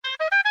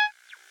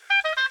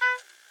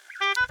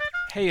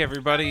Hey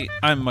everybody,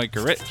 I'm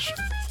Micah Rich.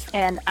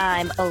 And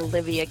I'm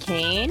Olivia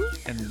Kane.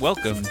 And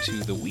welcome to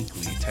the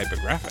Weekly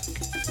Typographic,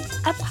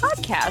 a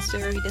podcast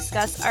where we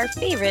discuss our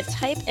favorite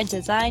type and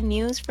design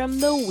news from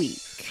the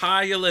week.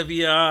 Hi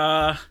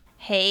Olivia.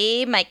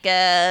 Hey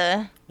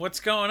Micah.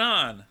 What's going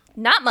on?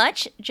 Not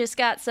much, just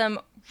got some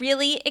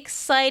really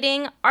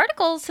exciting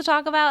articles to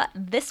talk about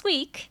this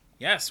week.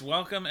 Yes,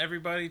 welcome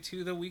everybody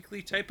to the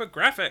Weekly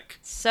Typographic.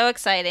 So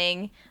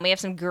exciting. We have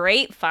some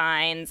great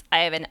finds. I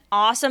have an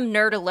awesome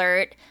nerd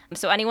alert.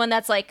 So anyone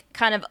that's like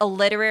kind of a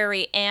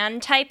literary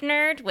and type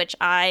nerd, which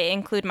I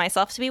include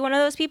myself to be one of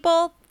those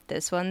people,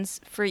 this one's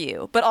for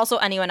you. But also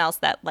anyone else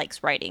that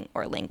likes writing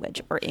or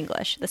language or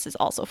English, this is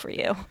also for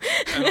you.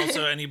 And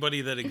also anybody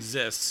that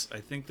exists, I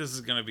think this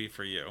is going to be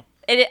for you.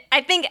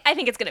 I think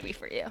it's going to be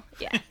for you.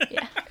 Yeah.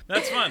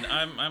 That's fun.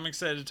 I'm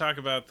excited to talk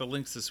about the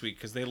links this week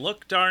because they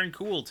look darn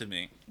cool to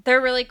me.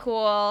 They're really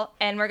cool,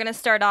 and we're going to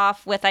start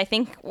off with, I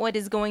think, what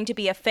is going to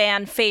be a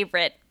fan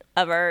favorite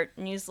of our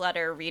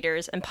newsletter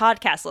readers and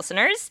podcast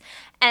listeners,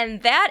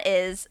 and that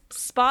is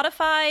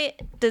Spotify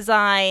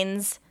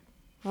Designs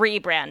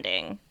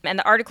rebranding. And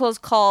the article is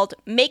called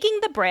Making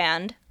the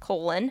Brand,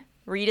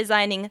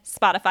 Redesigning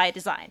Spotify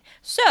Design.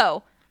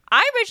 So,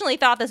 I originally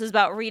thought this was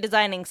about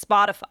redesigning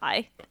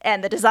Spotify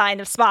and the design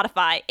of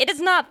Spotify. It is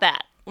not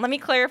that. Let me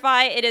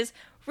clarify. It is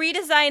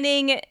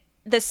redesigning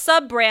the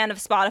sub-brand of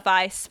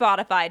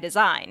Spotify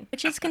Design,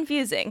 which is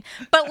confusing.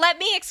 But let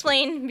me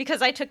explain,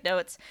 because I took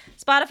notes.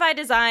 Spotify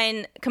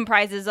Design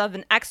comprises of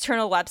an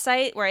external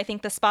website where I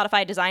think the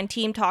Spotify Design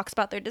team talks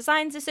about their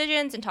design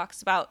decisions and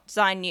talks about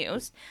design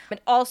news.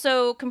 It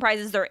also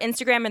comprises their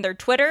Instagram and their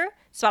Twitter.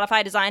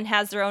 Spotify Design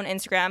has their own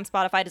Instagram.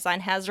 Spotify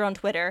Design has their own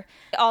Twitter.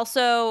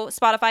 Also,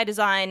 Spotify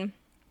Design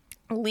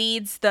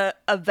leads the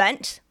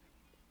event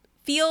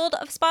field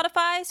of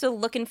Spotify. So the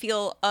look and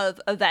feel of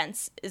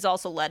events is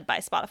also led by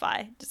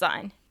Spotify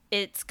Design.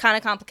 It's kind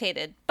of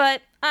complicated,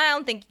 but I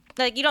don't think,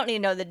 you don't need to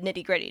know the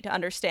nitty gritty to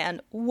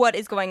understand what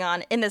is going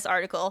on in this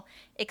article.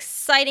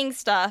 Exciting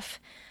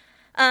stuff.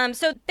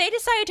 So they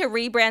decided to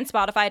rebrand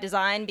Spotify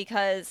Design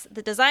because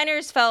the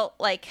designers felt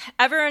like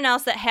everyone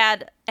else that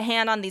had a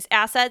hand on these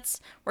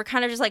assets were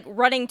kind of just like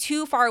running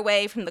too far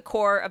away from the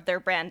core of their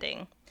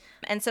branding.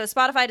 And so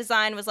Spotify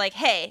Design was like,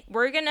 hey,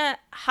 we're going to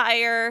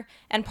hire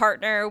and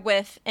partner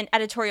with an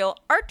editorial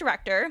art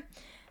director.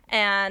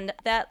 And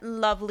that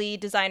lovely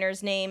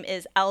designer's name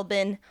is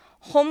Albin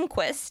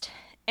Holmquist.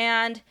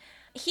 And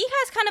he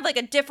has kind of like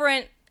a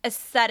different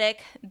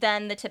aesthetic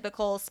than the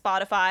typical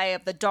Spotify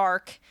of the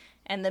dark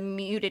and the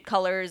muted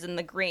colors and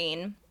the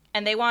green.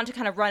 And they wanted to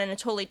kind of run in a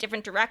totally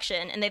different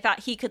direction. And they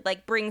thought he could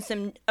like bring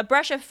a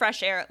brush of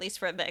fresh air, at least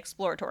for the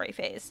exploratory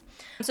phase.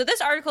 So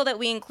this article that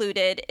we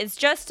included is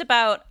just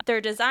about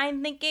their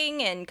design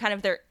thinking and kind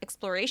of their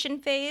exploration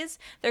phase.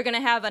 They're going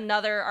to have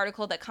another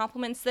article that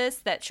complements this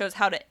that shows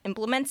how it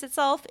implements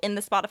itself in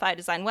the Spotify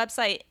Design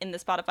website, in the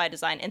Spotify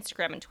Design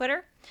Instagram and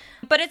Twitter.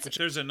 Which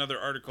there's another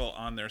article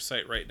on their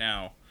site right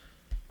now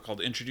called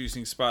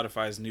Introducing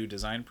Spotify's New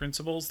Design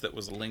Principles that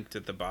was linked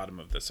at the bottom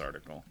of this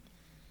article.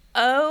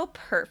 Oh,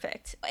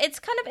 perfect. It's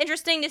kind of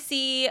interesting to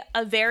see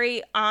a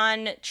very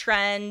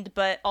on-trend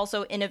but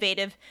also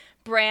innovative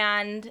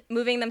brand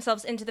moving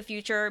themselves into the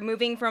future,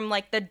 moving from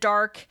like the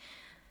dark,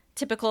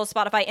 typical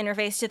Spotify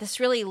interface to this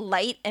really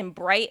light and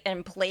bright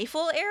and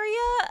playful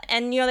area.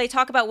 And, they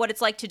talk about what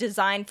it's like to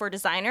design for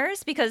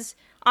designers because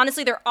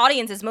honestly, their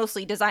audience is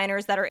mostly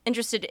designers that are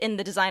interested in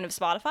the design of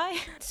Spotify.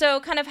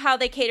 So kind of how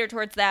they cater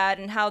towards that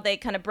and how they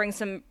kind of bring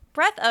some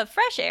breath of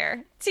fresh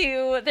air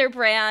to their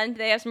brand.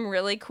 They have some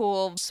really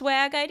cool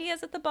swag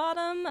ideas at the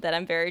bottom that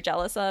I'm very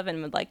jealous of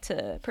and would like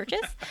to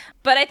purchase.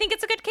 But I think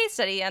it's a good case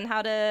study on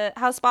how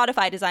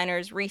Spotify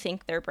designers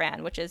rethink their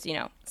brand, which is,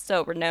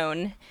 so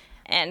renowned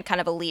and kind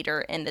of a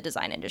leader in the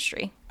design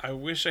industry. I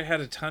wish I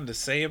had a ton to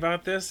say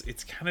about this.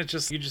 It's kind of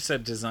just, you just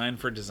said design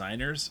for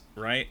designers,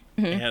 right?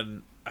 Mm-hmm.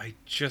 And I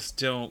just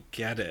don't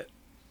get it.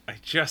 I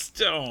just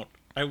don't.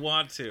 I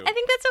want to. I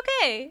think that's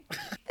okay.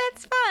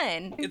 That's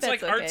fine. It's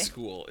like art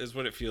school is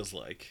what it feels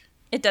like.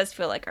 It does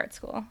feel like art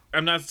school.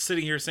 I'm not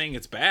sitting here saying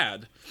it's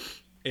bad.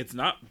 It's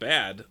not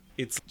bad.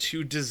 It's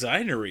too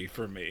designery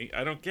for me.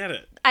 I don't get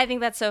it. I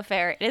think that's so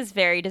fair. It is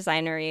very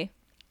designery.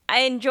 I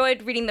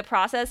enjoyed reading the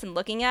process and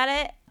looking at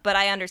it, but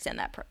I understand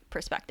that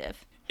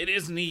perspective. It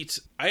is neat.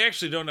 I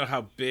actually don't know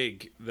how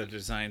big the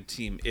design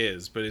team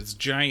is, but it's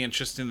giant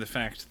just in the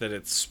fact that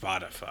it's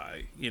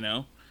Spotify,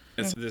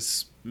 It's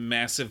this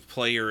massive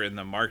player in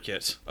the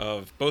market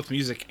of both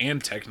music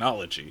and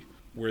technology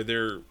where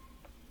they're,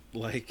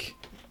 like,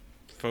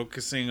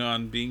 focusing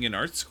on being in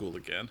art school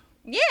again.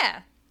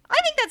 Yeah. I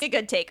think that's a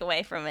good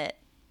takeaway from it.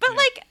 But,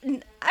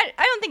 I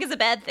don't think it's a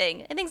bad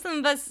thing. I think some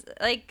of us,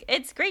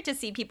 it's great to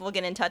see people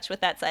get in touch with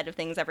that side of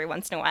things every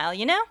once in a while,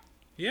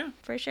 Yeah.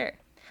 For sure.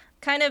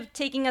 Kind of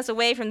taking us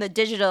away from the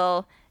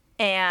digital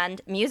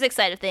and music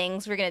side of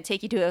things, we're going to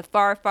take you to a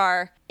far,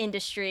 far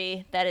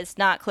industry that is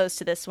not close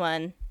to this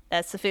one.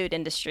 That's the food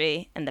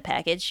industry and the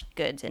packaged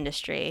goods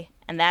industry.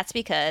 And that's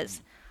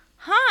because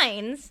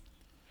Heinz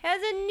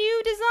has a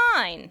new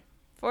design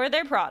for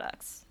their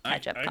products. I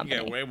Ketchup can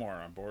company. get way more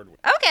on board with.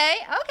 Okay.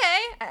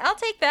 I'll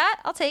take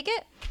that. I'll take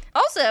it.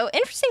 Also,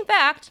 interesting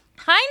fact,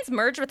 Heinz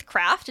merged with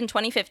Kraft in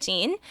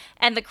 2015,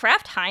 and the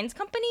Kraft Heinz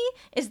company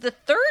is the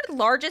third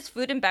largest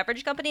food and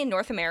beverage company in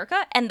North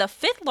America and the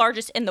fifth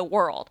largest in the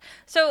world.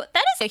 So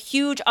that is a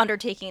huge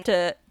undertaking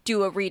to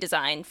do a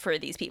redesign for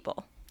these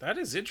people. That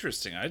is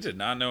interesting. I did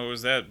not know it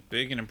was that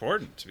big and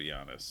important, to be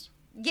honest.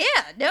 Yeah,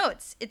 no,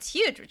 it's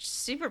huge, which is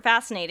super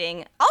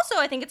fascinating. Also,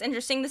 I think it's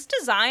interesting, this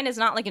design is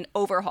not like an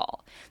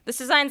overhaul. This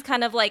design's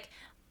kind of like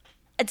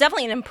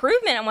definitely an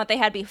improvement on what they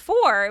had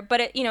before,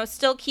 but it,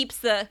 still keeps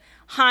the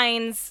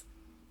Heinz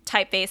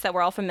typeface that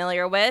we're all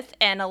familiar with,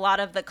 and a lot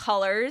of the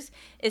colors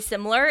is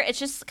similar. It's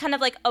just kind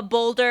of like a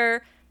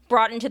bolder,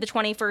 brought into the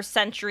 21st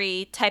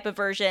century type of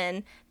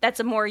version that's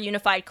a more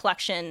unified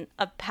collection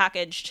of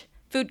packaged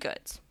food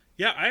goods.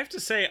 Yeah, I have to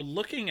say,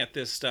 looking at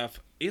this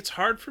stuff, it's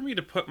hard for me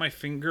to put my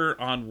finger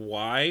on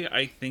why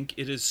I think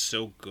it is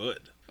so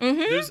good.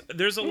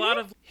 There's a lot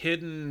of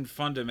hidden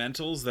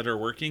fundamentals that are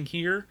working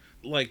here,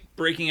 like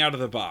breaking out of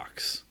the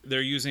box.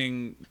 They're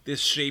using this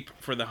shape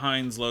for the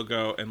Heinz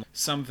logo, and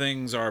some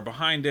things are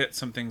behind it,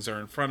 some things are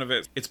in front of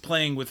it. It's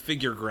playing with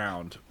figure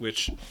ground,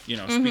 which,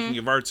 speaking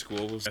of art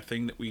school, was a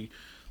thing that we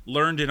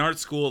learned in art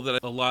school that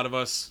a lot of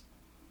us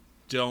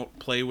don't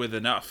play with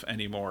enough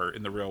anymore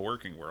in the real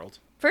working world.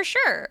 For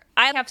sure.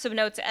 I have some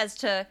notes as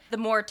to the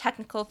more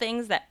technical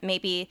things that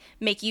maybe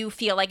make you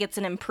feel like it's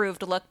an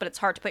improved look, but it's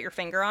hard to put your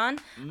finger on.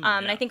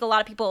 And I think a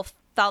lot of people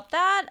felt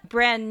that.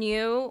 Brand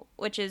New,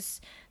 which is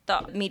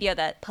the media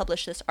that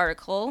published this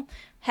article,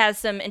 has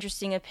some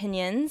interesting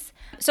opinions.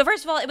 So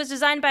first of all, it was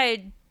designed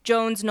by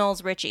Jones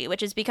Knowles Ritchie,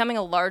 which is becoming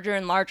a larger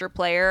and larger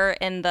player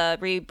in the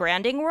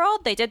rebranding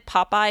world. They did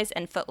Popeyes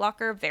and Foot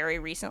Locker very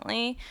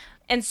recently.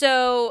 And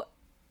so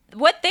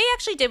what they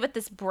actually did with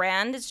this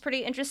brand is pretty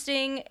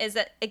interesting, is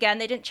that, again,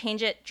 they didn't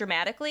change it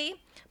dramatically,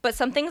 but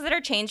some things that are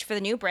changed for the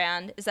new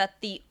brand is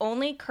that the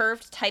only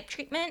curved type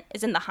treatment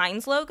is in the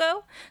Heinz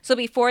logo. So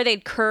before,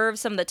 they'd curve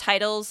some of the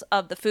titles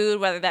of the food,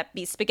 whether that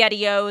be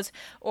SpaghettiOs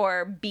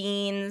or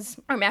beans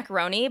or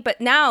macaroni.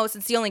 But now,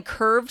 since the only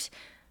curved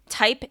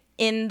type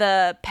in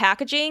the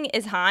packaging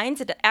is Heinz,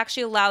 it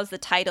actually allows the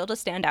title to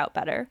stand out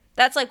better.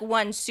 That's like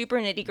one super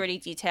nitty-gritty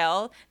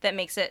detail that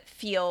makes it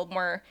feel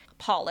more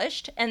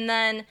polished. And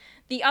then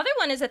the other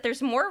one is that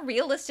there's more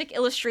realistic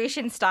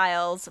illustration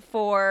styles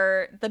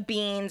for the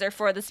beans or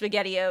for the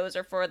SpaghettiOs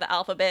or for the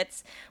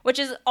alphabets, which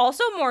is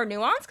also more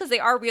nuanced because they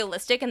are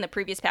realistic in the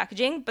previous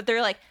packaging, but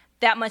they're like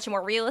that much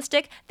more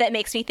realistic. That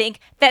makes me think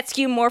that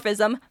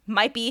skeuomorphism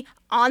might be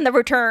on the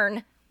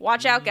return.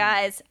 Watch out,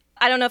 guys.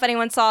 I don't know if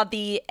anyone saw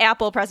the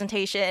Apple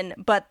presentation,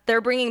 but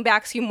they're bringing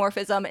back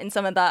skeuomorphism in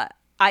some of the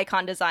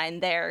icon design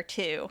there,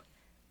 too.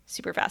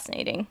 Super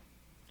fascinating.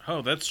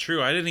 Oh, that's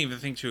true. I didn't even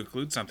think to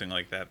include something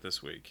like that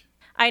this week.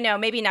 I know,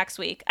 maybe next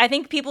week. I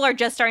think people are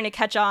just starting to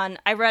catch on.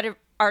 I read an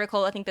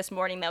article, I think, this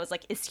morning that was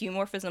like, is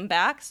skeuomorphism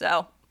back?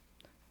 So,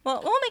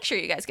 well, we'll make sure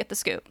you guys get the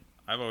scoop.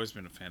 I've always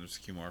been a fan of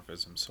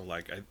skeuomorphism, so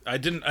like I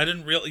didn't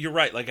you're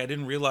right, like I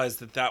didn't realize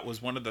that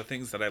was one of the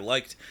things that I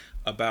liked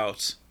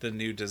about the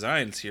new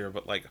designs here,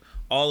 but like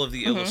all of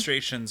the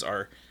illustrations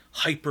are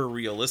hyper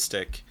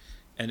realistic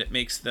and it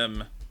makes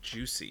them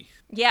juicy.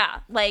 Yeah,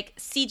 like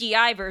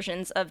CGI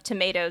versions of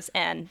tomatoes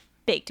and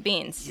baked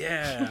beans.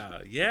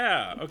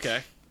 Yeah,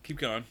 okay. Keep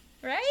going.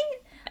 Right?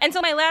 And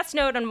so my last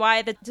note on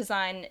why the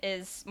design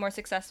is more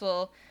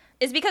successful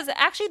is because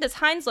actually this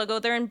Heinz logo,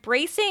 they're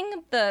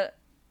embracing the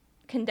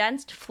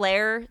condensed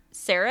flare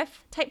serif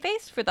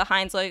typeface for the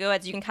Heinz logo,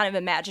 as you can kind of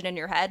imagine in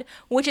your head,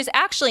 which is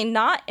actually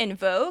not in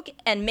vogue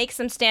and makes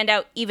them stand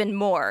out even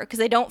more because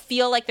they don't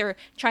feel like they're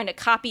trying to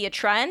copy a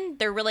trend.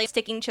 They're really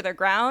sticking to their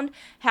ground,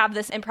 have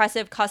this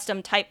impressive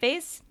custom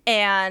typeface,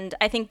 and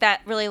I think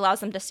that really allows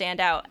them to stand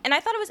out. And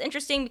I thought it was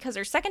interesting because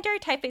their secondary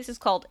typeface is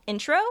called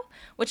Intro,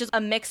 which is a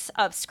mix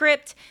of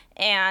script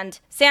and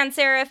sans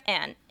serif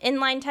and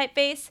inline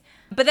typeface.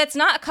 But that's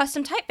not a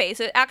custom typeface.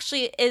 It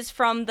actually is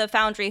from the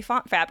Foundry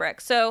font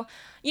fabric. So,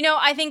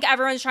 I think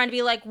everyone's trying to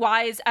be like,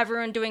 why is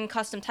everyone doing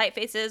custom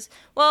typefaces?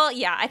 Well,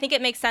 yeah, I think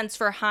it makes sense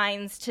for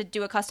Heinz to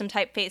do a custom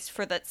typeface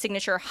for the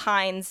signature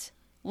Heinz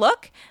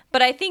look.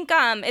 But I think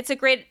it's a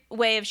great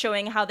way of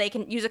showing how they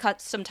can use a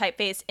custom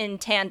typeface in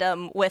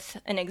tandem with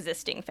an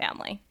existing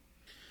family.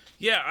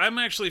 Yeah, I'm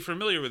actually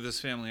familiar with this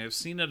family. I've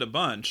seen it a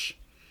bunch.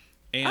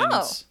 And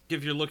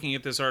if you're looking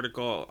at this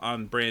article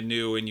on Brand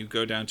New and you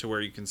go down to where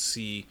you can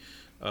see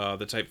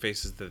the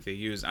typefaces that they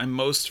use, I'm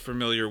most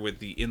familiar with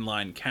the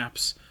inline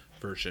caps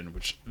version,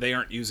 which they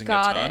aren't using a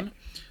ton.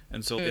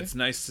 And so it's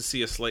nice to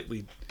see a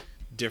slightly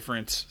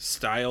different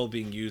style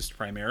being used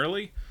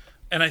primarily.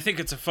 And I think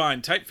it's a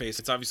fine typeface.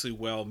 It's obviously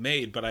well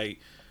made, but I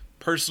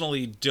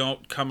personally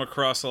don't come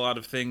across a lot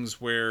of things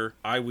where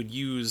I would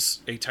use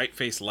a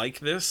typeface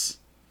like this.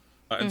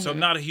 And so I'm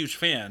not a huge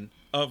fan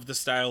of the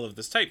style of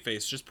this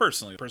typeface, just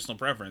personal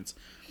preference.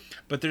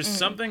 But there's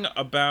something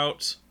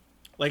about,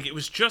 like, it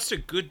was just a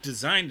good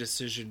design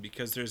decision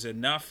because there's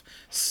enough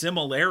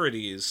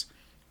similarities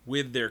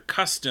with their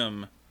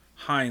custom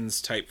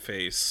Heinz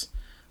typeface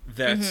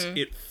that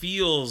it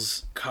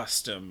feels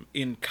custom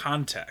in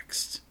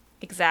context.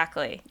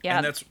 Exactly. Yeah.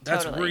 And that's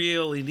totally.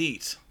 really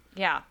neat.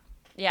 Yeah.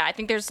 Yeah, I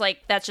think there's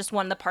that's just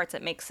one of the parts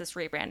that makes this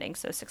rebranding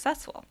so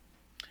successful.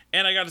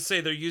 And I got to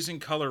say, they're using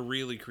color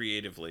really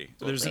creatively.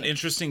 Absolutely. There's an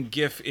interesting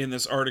GIF in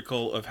this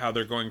article of how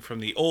they're going from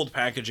the old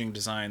packaging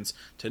designs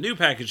to new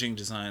packaging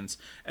designs.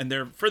 And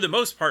they're, for the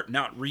most part,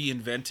 not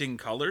reinventing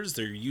colors.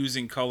 They're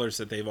using colors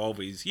that they've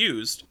always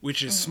used,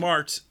 which is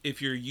smart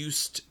if you're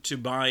used to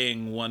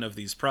buying one of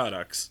these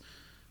products.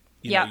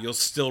 You know, you'll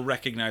still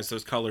recognize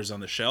those colors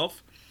on the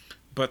shelf.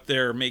 But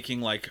they're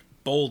making,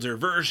 bolder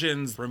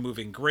versions,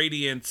 removing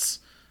gradients,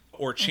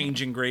 or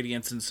changing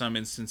gradients in some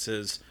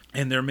instances.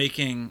 And they're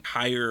making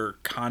higher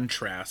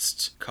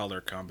contrast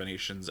color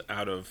combinations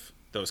out of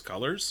those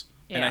colors.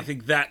 Yeah. And I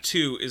think that,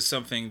 too, is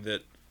something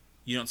that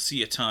you don't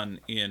see a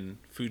ton in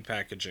food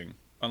packaging.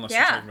 Unless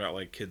you're talking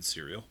about, kids'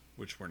 cereal,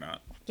 which we're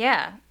not.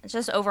 Yeah. It's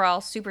just overall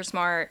super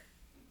smart.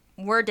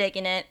 We're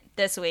digging it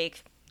this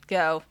week.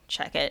 Go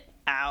check it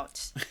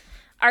out.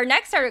 Our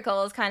next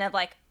article is kind of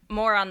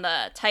more on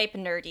the type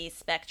nerdy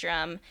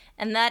spectrum.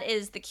 And that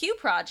is the Q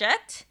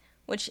Project,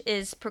 which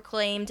is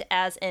proclaimed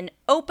as an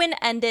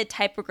open-ended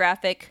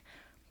typographic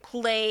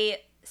play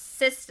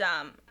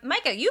system.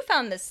 Micah, you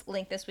found this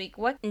link this week.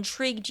 What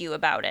intrigued you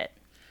about it?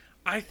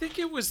 I think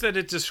it was that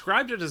it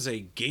described it as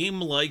a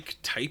game-like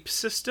type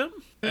system.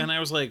 And I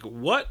was like,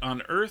 what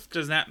on earth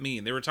does that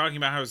mean? They were talking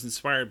about how it was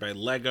inspired by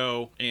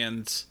Lego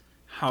and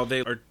how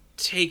they are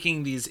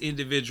taking these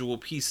individual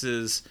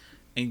pieces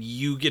and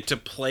you get to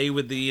play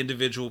with the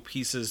individual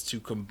pieces to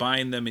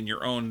combine them in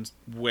your own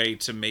way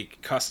to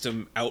make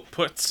custom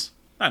outputs.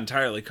 Not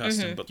entirely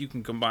custom, but you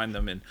can combine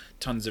them in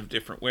tons of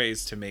different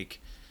ways to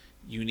make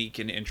unique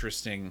and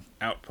interesting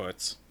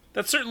outputs.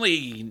 That's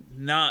certainly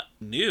not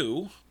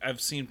new.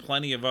 I've seen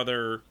plenty of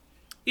other,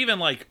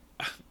 even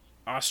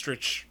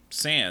Ostrich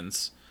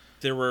Sands.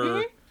 There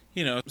were,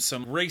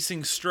 some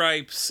racing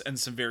stripes and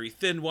some very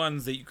thin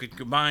ones that you could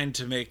combine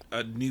to make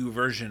a new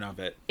version of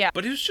it. Yeah.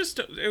 But it was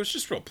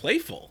just real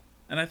playful.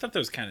 And I thought that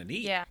was kind of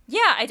neat. Yeah.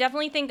 Yeah, I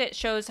definitely think that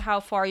shows how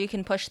far you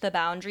can push the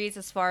boundaries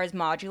as far as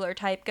modular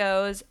type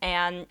goes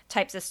and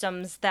type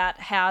systems that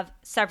have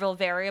several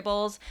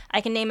variables.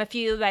 I can name a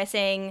few by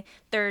saying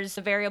there's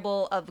a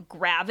variable of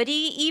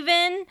gravity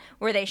even,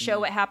 where they show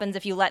what happens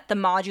if you let the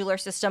modular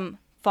system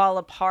fall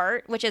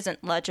apart, which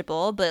isn't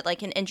legible, but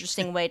an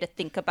interesting way to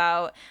think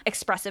about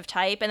expressive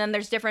type. And then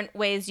there's different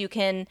ways you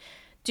can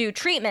do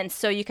treatments.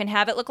 So you can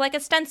have it look like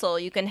a stencil.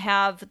 You can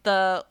have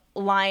the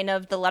line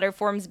of the letter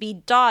forms be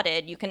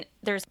dotted.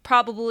 There's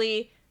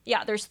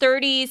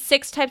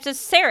 36 types of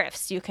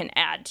serifs you can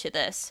add to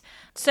this.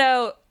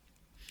 So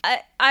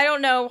I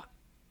don't know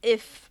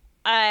if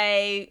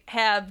I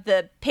have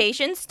the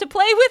patience to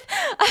play with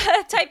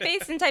a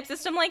typeface and type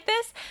system like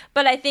this,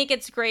 but I think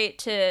it's great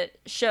to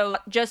show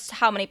just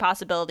how many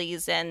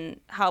possibilities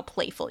and how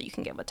playful you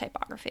can get with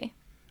typography.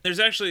 There's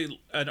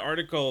actually an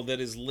article that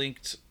is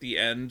linked the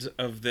end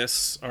of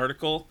this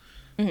article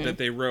that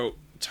they wrote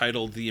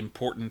titled The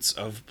Importance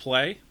of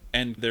Play,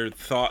 and their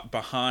thought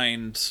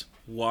behind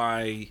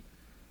why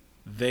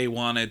they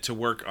wanted to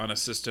work on a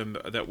system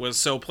that was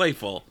so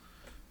playful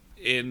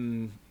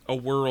in a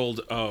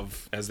world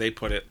of, as they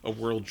put it, a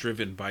world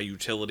driven by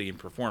utility and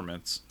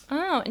performance.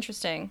 Oh,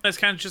 interesting. That's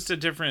kind of just a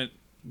different,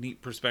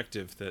 neat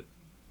perspective that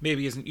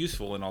maybe isn't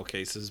useful in all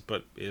cases,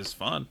 but is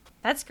fun.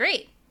 That's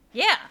great.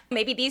 Yeah.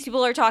 Maybe these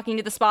people are talking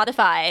to the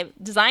Spotify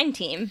design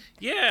team.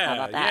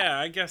 Yeah,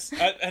 I guess.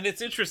 And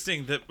it's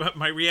interesting that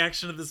my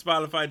reaction to the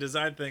Spotify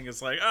design thing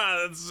is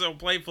that's so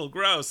playful,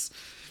 gross.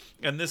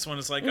 And this one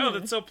is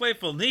that's so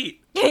playful,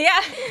 neat.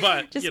 Yeah.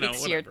 But, just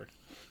whatever.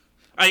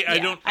 I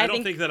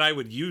don't think that I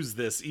would use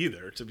this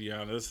either, to be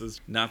honest.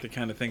 It's not the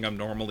kind of thing I'm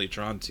normally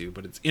drawn to,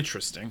 but it's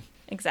interesting.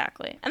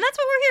 Exactly. And that's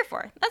what we're here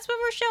for. That's what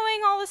we're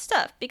showing all this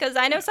stuff. Because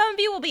I know some of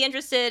you will be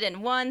interested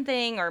in one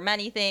thing or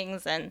many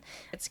things, and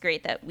it's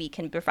great that we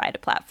can provide a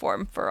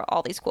platform for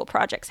all these cool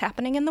projects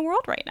happening in the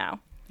world right now.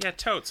 Yeah,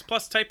 totes.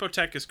 Plus,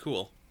 Typotech is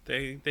cool.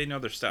 They know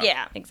their stuff.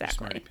 Yeah, exactly.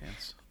 Smarty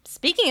pants.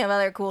 Speaking of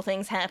other cool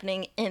things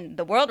happening in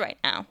the world right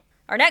now,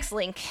 our next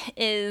link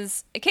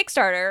is a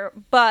Kickstarter,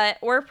 but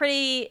we're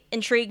pretty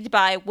intrigued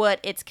by what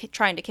it's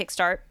trying to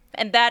kickstart.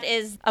 And that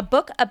is a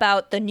book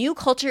about the new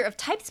culture of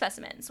type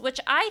specimens, which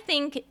I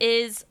think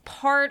is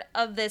part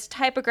of this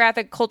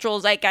typographic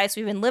cultural zeitgeist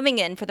we've been living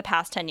in for the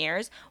past 10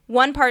 years.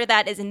 One part of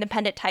that is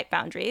independent type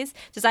boundaries.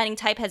 Designing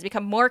type has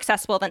become more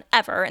accessible than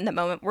ever in the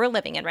moment we're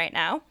living in right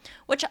now,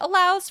 which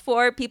allows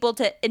for people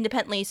to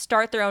independently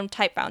start their own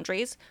type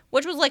boundaries,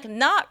 which was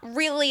not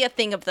really a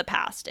thing of the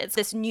past. It's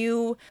this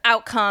new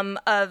outcome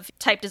of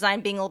type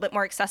design being a little bit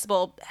more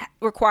accessible,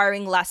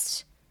 requiring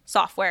less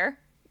software.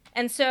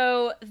 And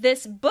so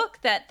this book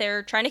that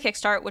they're trying to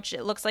kickstart, which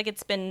it looks like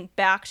it's been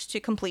backed to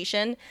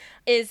completion,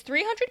 is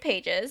 300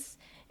 pages,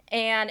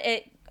 and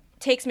it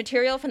takes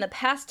material from the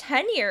past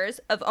 10 years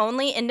of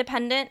only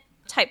independent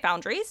type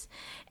boundaries,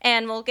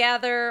 and will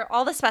gather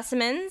all the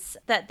specimens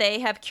that they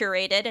have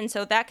curated. And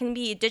so that can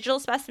be a digital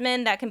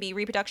specimen, that can be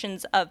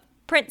reproductions of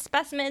print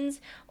specimens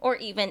or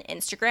even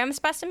Instagram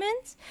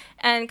specimens,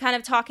 and kind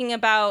of talking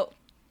about,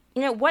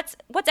 you know, what's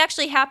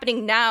actually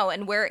happening now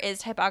and where is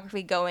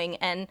typography going,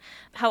 and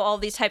how all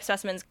these type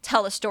specimens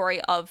tell a story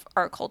of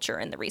our culture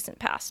in the recent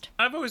past.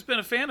 I've always been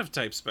a fan of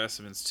type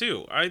specimens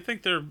too. I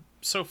think they're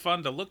so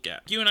fun to look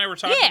at. You and I were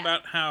talking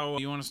about how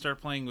you want to start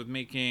playing with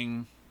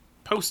making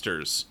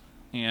posters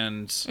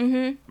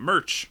and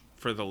merch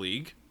for the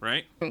league,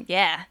 right?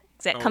 Yeah,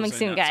 coming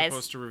soon, guys.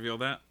 Supposed to reveal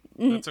that?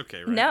 That's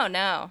okay, right?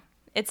 No.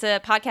 It's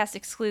a podcast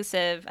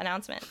exclusive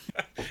announcement.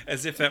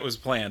 As if that was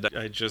planned.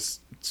 I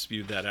just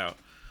spewed that out.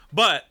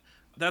 But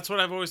that's what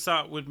I've always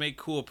thought would make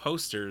cool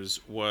posters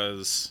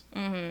was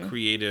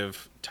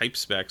creative type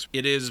specs.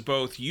 It is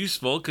both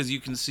useful because you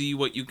can see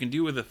what you can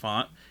do with a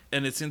font,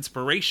 and it's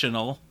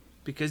inspirational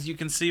because you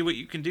can see what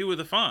you can do with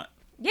a font.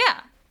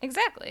 Yeah,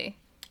 exactly.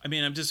 I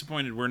mean, I'm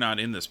disappointed we're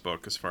not in this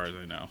book as far as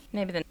I know.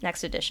 Maybe the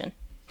next edition.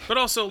 But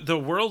also, the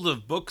world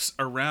of books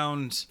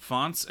around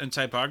fonts and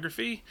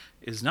typography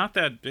is not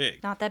that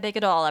big. Not that big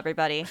at all,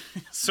 everybody.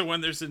 So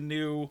when there's a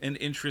new and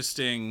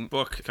interesting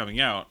book coming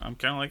out, I'm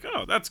kind of like,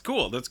 oh, that's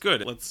cool. That's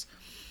good. Let's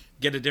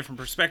get a different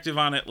perspective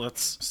on it.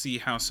 Let's see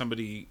how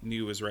somebody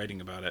new is writing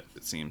about it,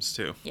 it seems,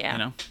 too. Yeah, you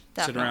know?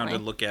 definitely. Sit around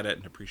and look at it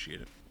and appreciate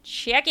it.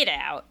 Check it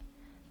out.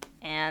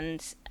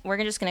 And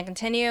we're just going to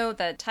continue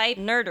the type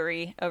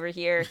nerdery over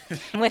here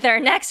with our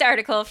next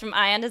article from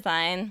Ion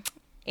Design,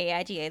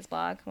 AIGA's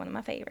blog, one of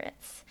my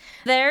favorites.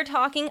 They're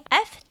talking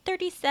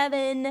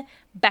F37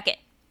 Beckett,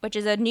 which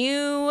is a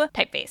new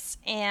typeface,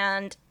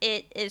 and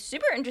it is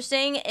super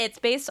interesting. It's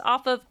based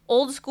off of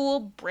old school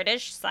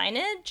British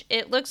signage.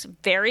 It looks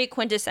very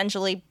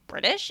quintessentially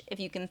British. If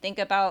you can think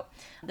about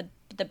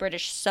the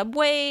British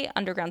subway,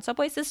 underground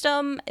subway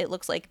system, it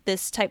looks like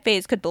this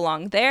typeface could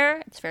belong there.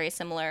 It's very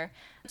similar.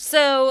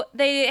 So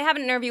they have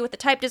an interview with the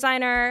type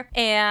designer,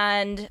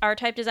 and our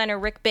type designer,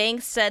 Rick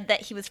Banks, said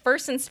that he was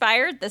first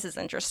inspired, this is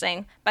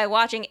interesting, by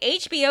watching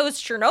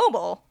HBO's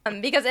Chernobyl,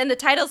 because in the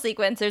title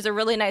sequence, there's a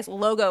really nice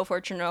logo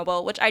for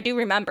Chernobyl, which I do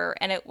remember,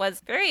 and it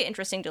was very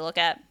interesting to look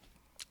at,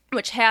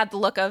 which had the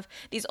look of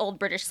these old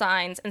British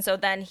signs. And so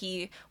then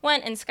he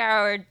went and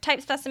scoured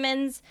type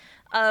specimens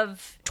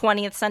of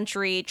 20th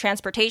century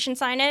transportation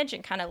signage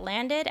and kind of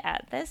landed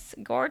at this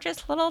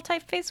gorgeous little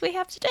typeface we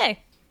have today.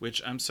 Which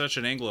I'm such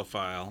an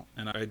Anglophile,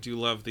 and I do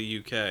love the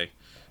UK.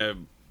 I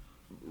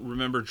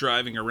remember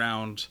driving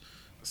around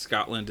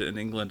Scotland and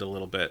England a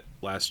little bit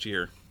last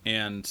year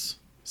and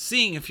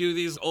seeing a few of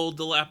these old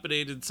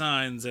dilapidated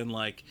signs and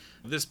like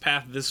this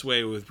path this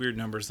way with weird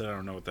numbers that I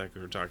don't know what that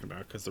we're talking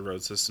about because the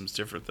road system's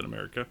different than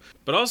America.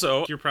 But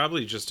also, you're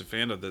probably just a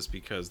fan of this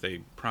because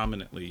they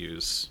prominently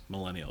use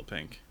millennial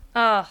pink.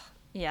 Oh,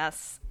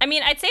 yes. I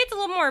mean, I'd say it's a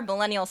little more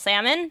millennial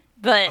salmon,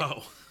 but...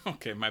 Oh.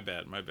 Okay, my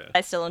bad.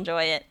 I still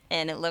enjoy it,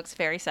 and it looks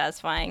very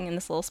satisfying in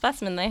this little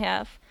specimen they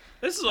have.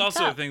 This is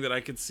also a thing that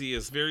I could see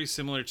is very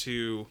similar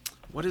to,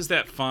 what is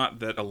that font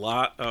that a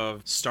lot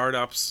of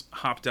startups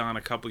hopped on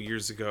a couple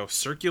years ago?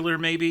 Circular,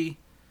 maybe?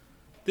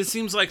 This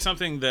seems like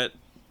something that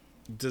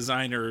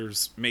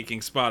designers making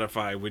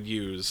Spotify would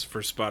use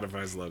for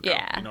Spotify's logo.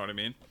 Yeah. You know what I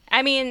mean?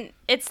 I mean,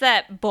 it's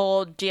that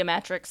bold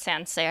geometric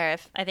sans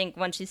serif. I think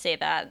once you say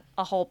that,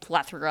 a whole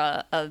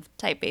plethora of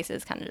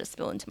typefaces kind of just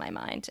spill into my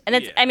mind. And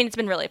it's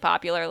been really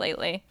popular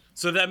lately.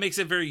 So that makes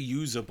it very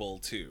usable,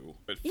 too.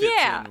 It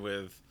fits in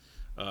with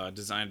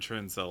design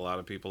trends that a lot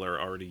of people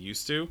are already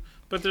used to.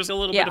 But there's a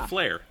little bit of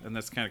flair, and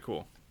that's kind of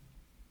cool.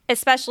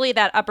 Especially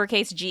that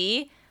uppercase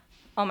G.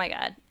 Oh my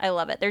God, I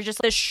love it. There's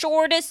just the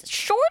shortest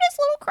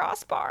little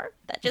crossbar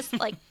that just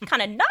like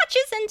kind of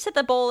notches into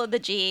the bowl of the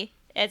G.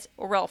 It's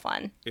real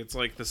fun. It's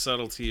like the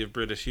subtlety of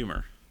British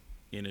humor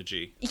in a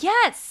G.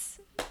 Yes.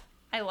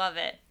 I love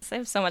it. They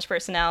have so much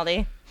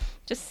personality.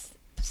 Just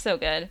so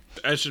good.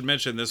 I should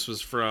mention this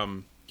was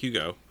from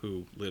Hugo,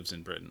 who lives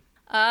in Britain.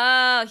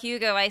 Oh,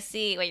 Hugo, I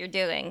see what you're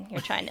doing.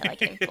 You're trying to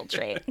like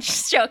infiltrate.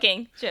 Just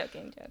joking.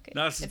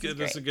 No, this is good.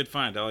 This is a good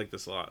find. I like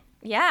this a lot.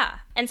 Yeah.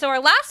 And so our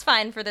last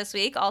find for this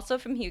week, also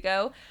from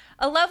Hugo,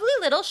 a lovely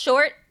little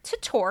short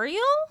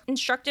tutorial,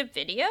 instructive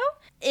video.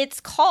 It's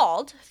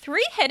called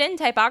 3 Hidden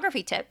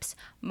Typography Tips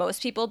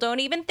Most People Don't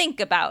Even Think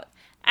About.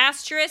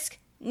 Asterisk,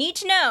 need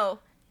to know,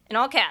 in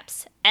all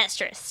caps,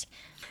 asterisk.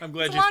 I'm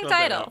glad you spelled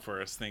that out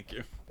for us. Thank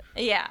you.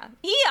 Yeah.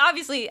 He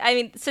obviously,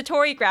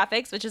 Satori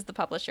Graphics, which is the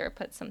publisher,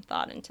 put some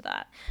thought into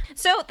that.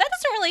 So that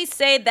doesn't really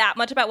say that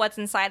much about what's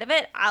inside of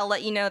it. I'll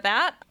let you know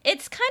that.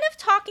 It's kind of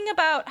talking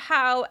about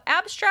how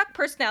abstract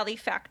personality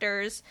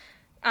factors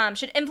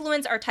should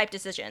influence our type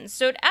decisions.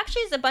 So it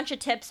actually is a bunch of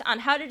tips on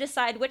how to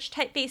decide which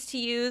typeface to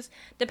use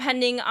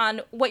depending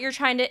on what you're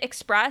trying to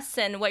express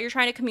and what you're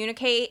trying to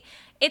communicate.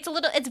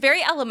 It's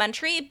very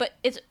elementary, but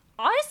it's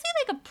honestly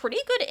like a pretty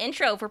good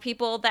intro for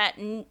people that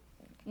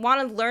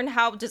want to learn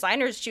how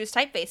designers choose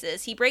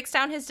typefaces. He breaks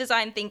down his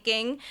design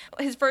thinking.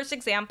 His first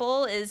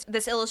example is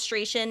this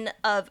illustration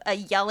of a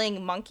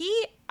yelling monkey.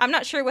 I'm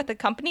not sure what the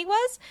company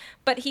was,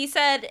 but he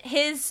said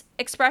his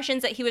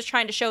expressions that he was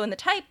trying to show in the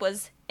type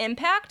was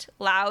impact,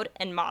 loud,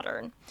 and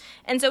modern.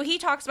 And so he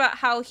talks about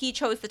how he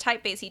chose the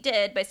typeface he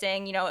did by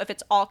saying, if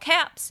it's all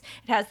caps,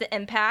 it has the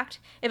impact.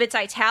 If it's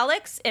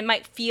italics, it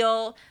might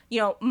feel,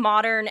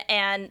 modern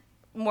and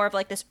more of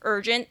like this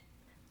urgent,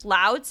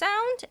 loud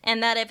sound.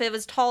 And that if it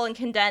was tall and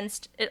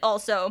condensed, it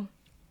also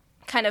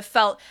kind of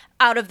felt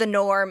out of the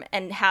norm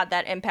and had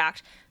that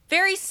impact.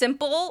 Very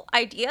simple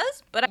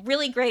ideas, but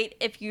really great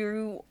if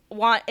you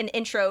want an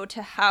intro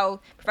to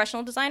how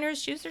professional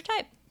designers choose their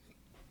type.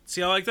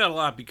 See, I like that a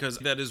lot because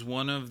that is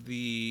one of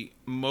the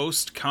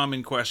most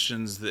common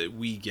questions that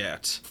we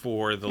get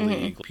for the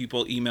league.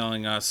 People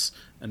emailing us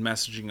and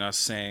messaging us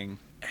saying,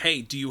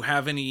 hey, do you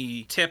have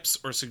any tips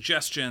or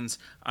suggestions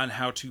on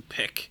how to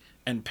pick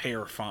and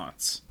pair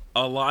fonts?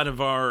 A lot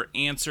of our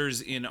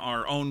answers in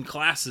our own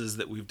classes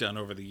that we've done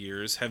over the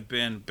years have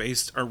been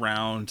based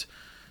around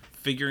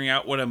figuring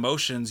out what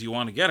emotions you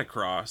want to get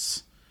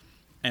across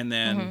and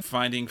then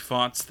finding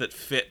fonts that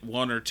fit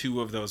one or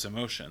two of those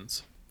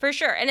emotions. For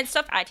sure. And it's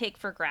stuff I take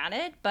for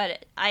granted,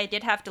 but I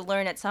did have to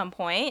learn at some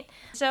point.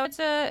 So it's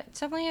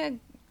definitely a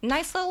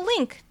nice little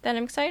link that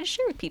I'm excited to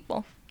share with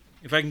people.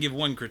 If I can give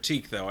one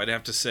critique, though, I'd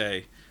have to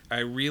say I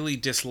really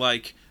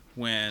dislike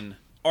when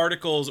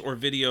articles or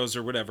videos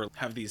or whatever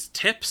have these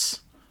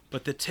tips,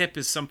 but the tip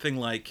is something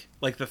like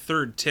the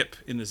third tip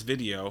in this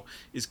video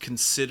is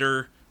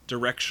consider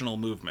directional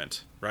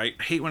movement, right?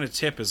 I hate when a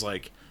tip is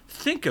like,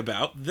 think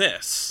about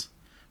this,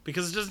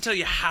 because it doesn't tell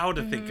you how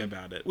to think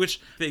about it,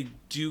 which they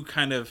do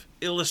kind of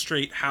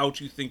illustrate how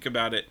to think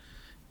about it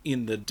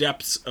in the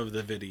depths of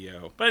the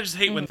video. But I just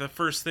hate when the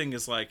first thing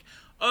is like,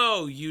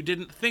 oh, you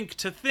didn't think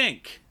to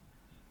think,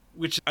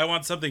 which I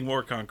want something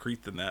more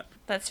concrete than that.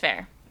 That's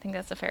fair. I think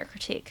that's a fair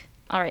critique.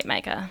 All right,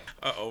 Micah.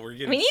 Uh-oh, we're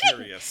getting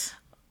serious.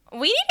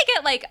 We need to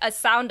get, like, a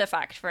sound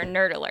effect for a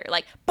nerd alert.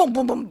 Like, boom,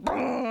 boom, boom,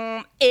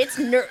 boom. It's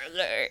nerd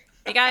alert.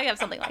 We gotta have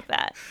something like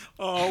that.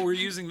 Oh, we're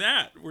using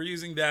that. We're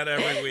using that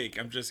every week.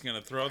 I'm just gonna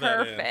throw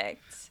that in.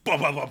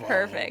 Perfect.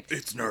 Perfect.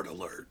 It's nerd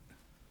alert.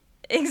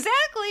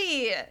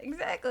 Exactly.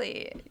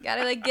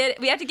 Gotta,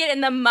 we have to get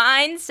in the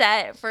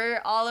mindset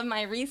for all of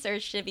my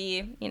research to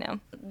be,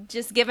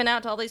 just given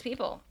out to all these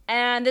people.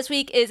 And this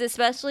week is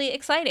especially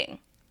exciting.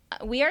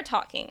 We are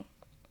talking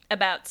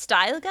about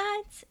style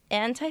guides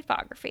and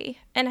typography,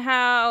 and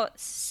how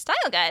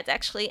style guides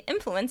actually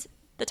influence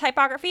the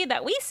typography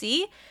that we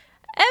see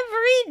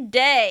every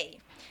day.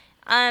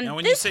 Now,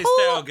 when you say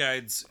style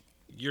guides,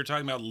 you're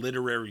talking about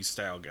literary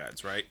style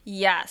guides, right?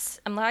 Yes,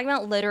 I'm talking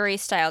about literary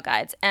style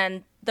guides,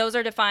 and those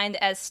are defined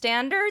as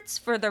standards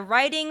for the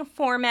writing,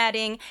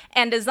 formatting,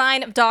 and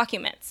design of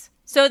documents.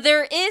 So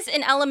there is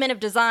an element of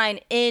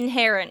design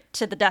inherent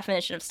to the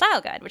definition of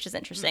style guide, which is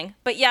interesting.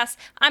 But yes,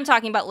 I'm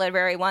talking about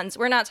literary ones.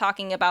 We're not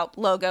talking about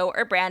logo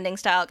or branding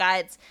style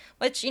guides,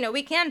 which,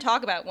 we can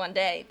talk about one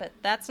day, but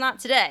that's not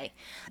today.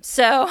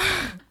 So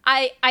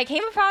I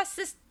came across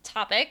this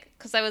topic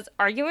because I was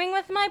arguing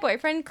with my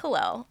boyfriend,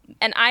 Khalil,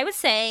 and I was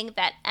saying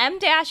that M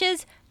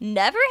dashes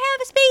never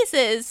have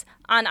spaces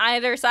on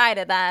either side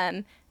of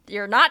them.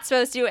 You're not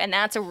supposed to, and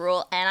that's a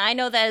rule, and I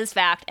know that is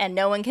fact, and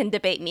no one can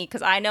debate me,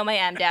 because I know my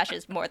M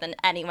dashes more than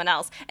anyone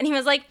else. And he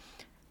was like,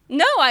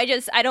 no, I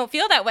don't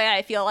feel that way.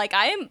 I feel like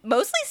I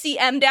mostly see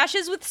M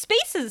dashes with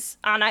spaces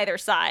on either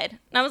side.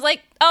 And I was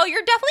like, oh,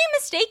 you're definitely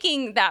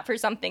mistaking that for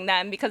something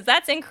then, because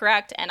that's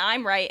incorrect, and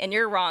I'm right, and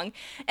you're wrong.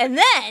 And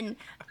then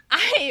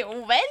I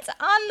went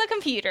on the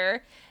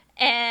computer,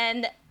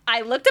 and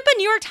I looked up a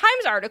New York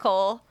Times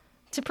article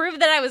to prove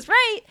that I was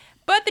right.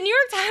 But the New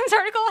York Times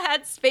article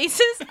had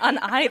spaces on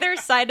either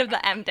side of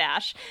the M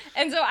dash.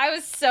 And so I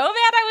was so mad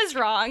I was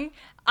wrong.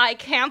 I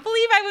can't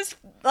believe I was,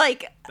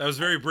 like... That was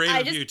very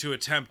brave of you to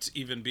attempt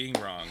even being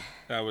wrong.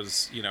 That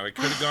was, it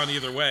could have gone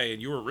either way,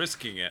 and you were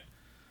risking it.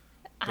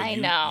 But I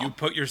know. You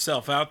put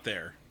yourself out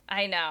there.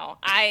 I know.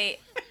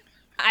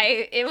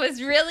 It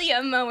was really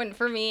a moment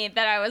for me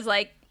that I was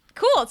like,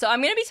 cool, so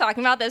I'm going to be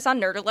talking about this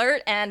on Nerd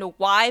Alert, and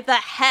why the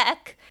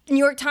heck New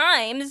York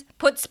Times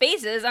put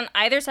spaces on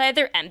either side of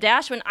their M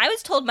dash when I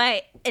was told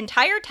my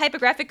entire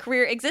typographic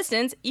career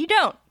existence, you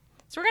don't.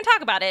 So we're going to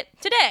talk about it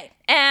today.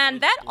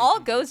 And that all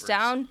goes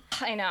down,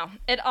 I know,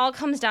 it all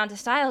comes down to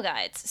style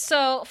guides.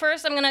 So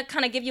first I'm going to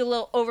kind of give you a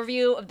little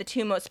overview of the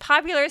two most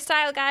popular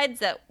style guides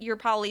that you're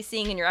probably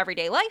seeing in your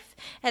everyday life,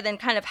 and then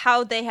kind of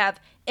how they have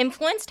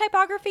influenced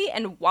typography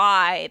and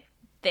why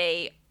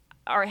they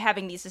are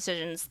having these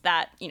decisions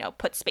that,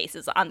 put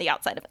spaces on the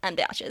outside of M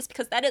dashes,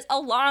 because that is a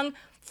long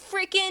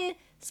freaking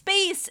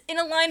space in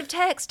a line of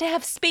text to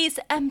have space,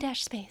 M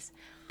dash space.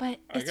 But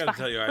it's fine.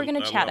 We're going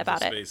to chat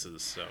about it.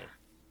 Spaces, so.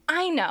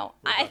 I know.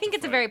 I think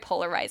it's a very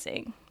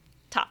polarizing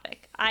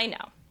topic. I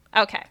know.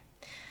 Okay.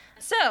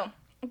 So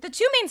the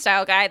two main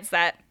style guides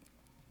that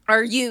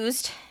are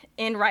used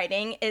in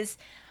writing is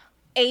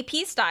AP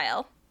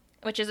Style,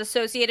 which is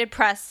Associated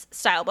Press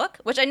style book,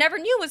 which I never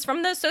knew was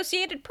from the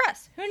Associated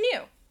Press. Who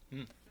knew?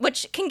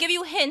 Which can give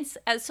you hints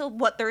as to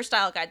what their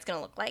style guide is going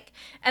to look like.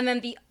 And then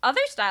the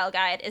other style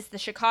guide is the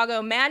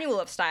Chicago Manual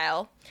of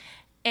Style,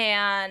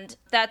 and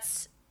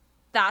that's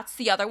That's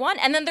the other one.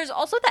 And then there's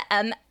also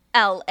the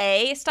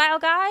MLA style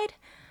guide,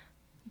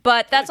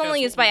 but that's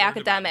only used by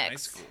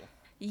academics.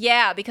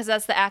 Yeah, because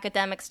that's the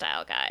academic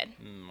style guide,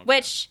 okay.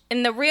 Which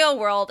in the real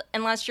world,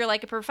 unless you're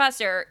like a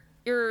professor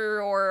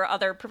or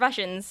other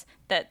professions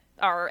that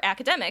are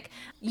academic,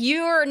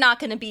 you're not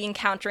going to be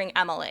encountering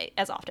MLA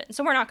as often.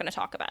 So we're not going to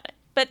talk about it.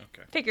 But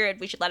figured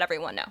we should let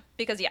everyone know.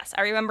 Because yes,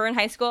 I remember in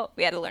high school,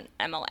 we had to learn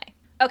MLA.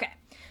 Okay,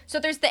 so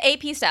there's the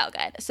AP Style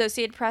Guide,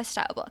 Associated Press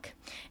Style Book.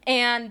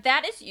 And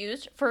that is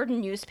used for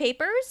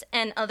newspapers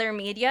and other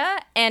media,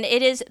 and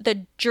it is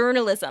the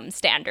journalism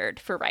standard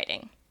for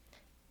writing.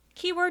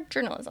 Keyword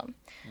journalism.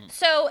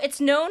 So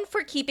it's known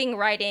for keeping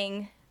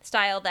writing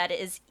style that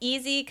is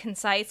easy,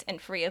 concise,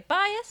 and free of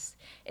bias.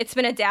 It's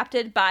been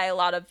adapted by a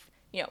lot of,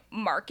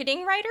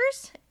 marketing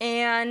writers,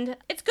 and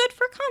it's good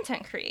for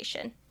content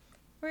creation.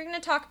 We're going to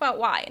talk about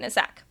why in a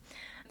sec.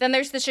 Then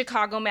there's the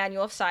Chicago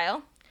Manual of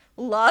Style,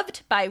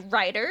 loved by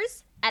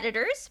writers,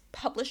 editors,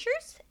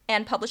 publishers,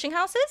 and publishing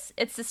houses.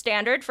 It's the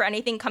standard for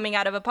anything coming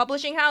out of a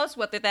publishing house,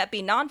 whether that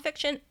be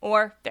nonfiction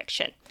or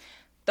fiction.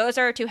 Those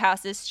are our two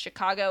houses,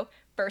 Chicago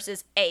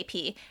versus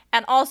AP.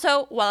 And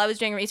also, while I was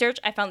doing research,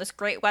 I found this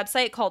great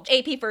website called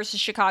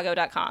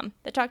apversuschicago.com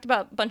that talked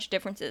about a bunch of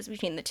differences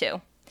between the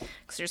two.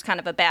 Because there's kind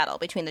of a battle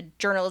between the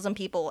journalism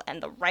people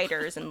and the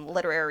writers and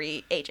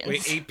literary agents.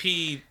 Wait,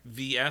 AP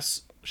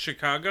vs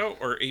Chicago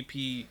or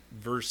AP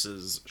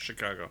versus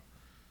Chicago?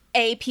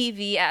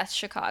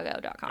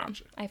 apvschicago.com.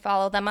 Gotcha. I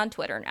follow them on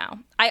Twitter now.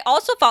 I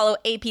also follow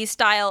AP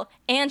Style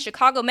and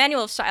Chicago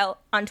Manual of Style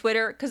on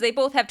Twitter because they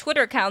both have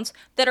Twitter accounts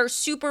that are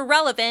super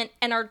relevant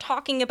and are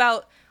talking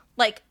about,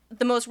 like,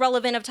 the most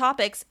relevant of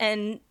topics,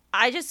 and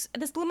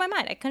this blew my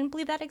mind. I couldn't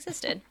believe that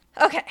existed.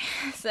 Okay,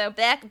 so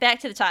back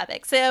to the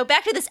topic. So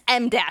back to this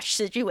M-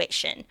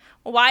 situation.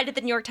 Why did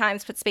the New York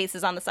Times put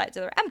spaces on the sides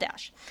of their M-?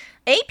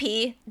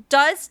 AP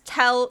does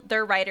tell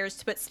their writers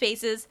to put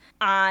spaces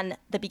on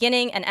the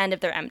beginning and end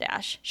of their M-.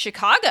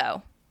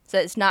 Chicago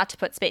says not to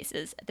put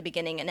spaces at the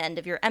beginning and end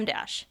of your M-.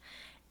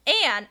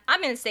 And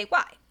I'm going to say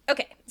why.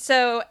 Okay,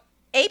 so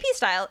AP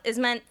style is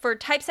meant for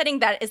typesetting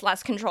that is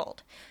less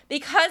controlled.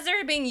 Because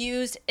they're being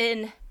used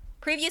in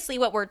previously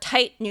what were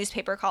tight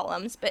newspaper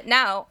columns, but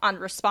now on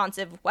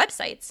responsive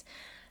websites,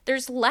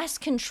 there's less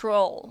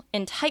control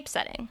in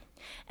typesetting.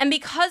 And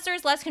because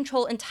there's less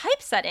control in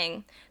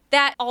typesetting,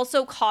 that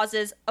also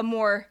causes a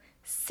more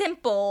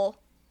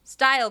simple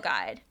style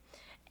guide.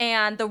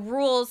 And the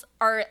rules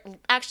are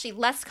actually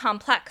less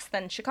complex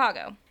than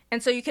Chicago.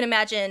 And so you can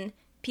imagine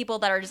people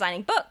that are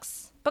designing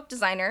books, book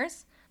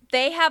designers,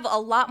 they have a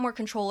lot more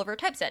control over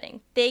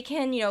typesetting. They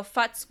can,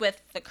 futz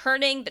with the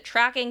kerning, the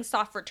tracking,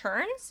 soft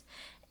returns,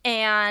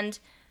 and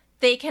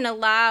they can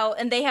allow,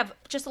 and they have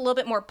just a little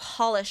bit more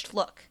polished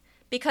look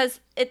because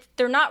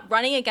they're not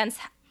running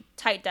against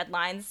tight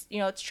deadlines.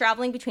 It's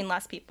traveling between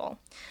less people.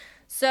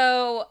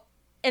 So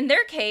in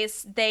their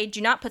case, they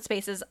do not put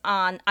spaces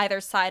on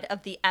either side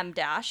of the M-.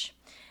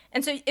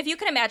 And so if you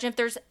can imagine, if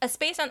there's a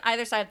space on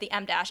either side of the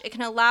M-, it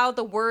can allow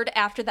the word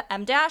after the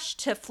M-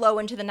 to flow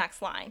into the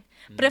next line.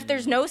 But if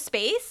there's no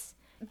space,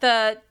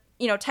 the,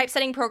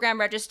 typesetting program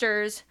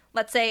registers,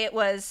 let's say it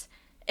was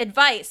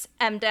advice,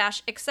 M-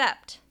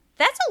 accept.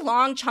 That's a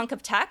long chunk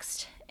of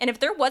text. And if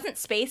there wasn't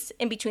space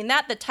in between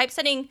that, the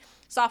typesetting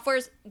software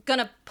is going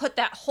to put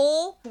that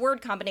whole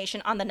word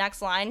combination on the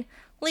next line,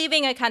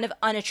 leaving a kind of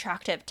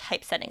unattractive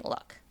typesetting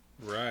look.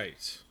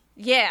 Right.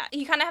 Yeah,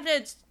 you kind of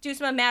have to do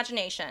some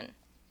imagination.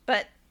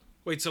 But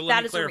wait, so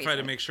let me clarify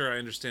to make sure I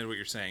understand what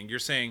you're saying. You're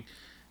saying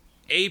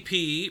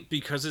AP,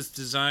 because it's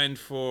designed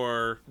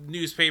for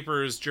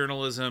newspapers,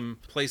 journalism,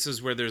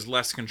 places where there's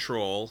less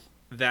control,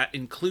 that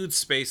includes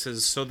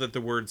spaces so that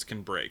the words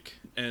can break.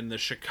 And the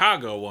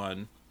Chicago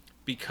one,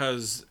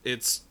 because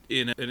it's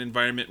in an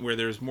environment where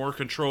there's more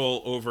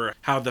control over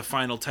how the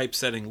final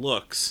typesetting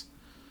looks,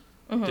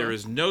 there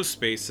is no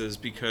spaces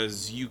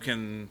because you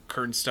can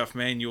kern stuff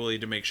manually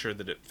to make sure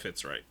that it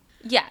fits right.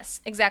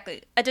 Yes,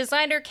 exactly. A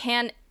designer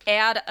can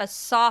add a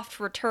soft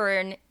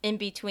return in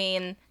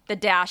between the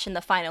dash and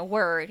the final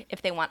word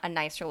if they want a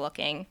nicer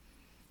looking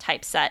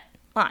typeset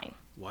line.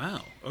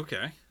 Wow,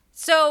 okay.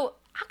 So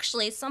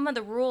actually, some of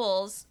the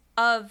rules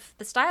of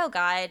the style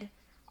guide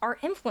are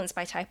influenced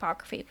by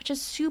typography, which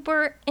is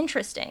super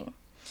interesting.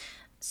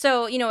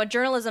 So, a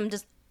journalism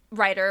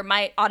writer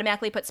might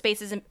automatically put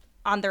spaces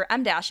on their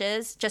M-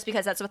 just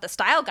because that's what the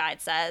style guide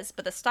says,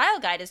 but the style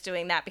guide is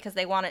doing that because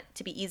they want it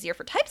to be easier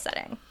for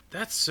typesetting.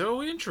 That's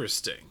so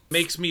interesting.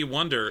 Makes me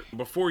wonder,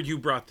 before you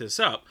brought this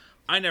up,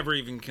 I never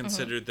even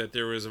considered that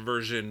there was a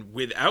version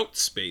without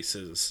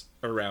spaces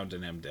around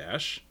an M-.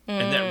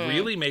 And that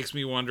really makes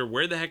me wonder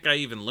where the heck I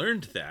even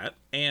learned that.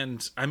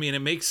 And, I mean, it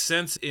makes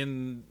sense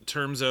in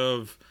terms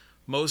of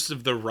most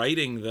of the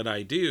writing that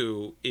I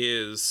do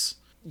is,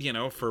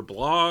 for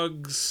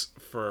blogs,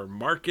 for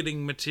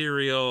marketing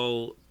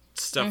material,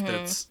 stuff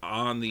that's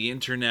on the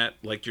internet,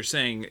 like you're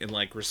saying, in,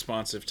 like,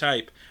 responsive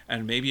type.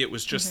 And maybe it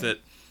was just that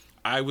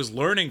I was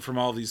learning from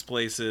all these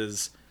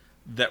places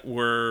that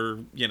were,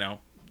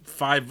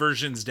 5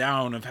 versions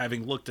down of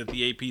having looked at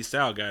the AP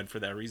style guide for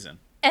that reason.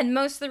 And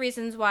most of the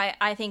reasons why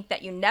I think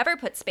that you never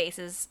put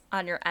spaces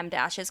on your em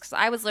dashes, because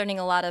I was learning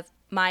a lot of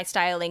my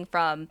styling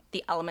from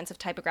the Elements of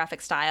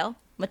Typographic Style,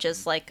 which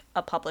is like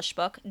a published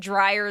book.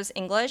 Dreyer's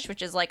English,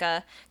 which is like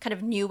a kind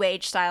of new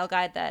age style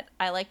guide that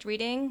I liked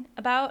reading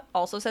about,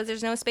 also says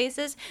there's no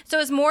spaces. So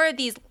it's more of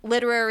these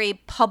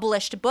literary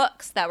published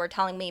books that were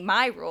telling me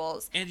my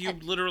rules. And you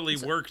literally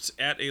worked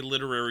at a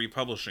literary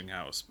publishing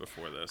house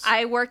before this.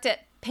 I worked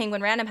at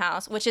Penguin Random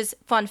House, which is,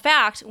 fun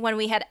fact, when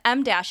we had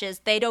em dashes,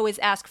 they'd always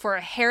ask for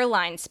a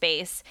hairline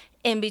space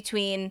in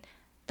between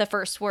the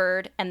first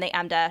word and the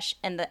em dash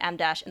and the em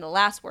dash and the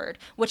last word,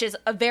 which is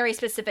a very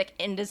specific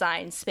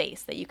InDesign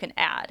space that you can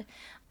add.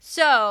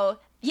 So,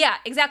 yeah,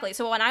 exactly.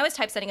 So when I was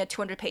typesetting a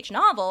 200-page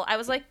novel, I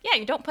was like, yeah,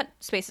 you don't put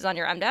spaces on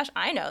your em dash.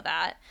 I know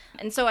that.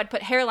 And so I'd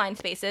put hairline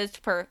spaces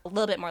for a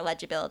little bit more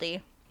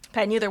legibility.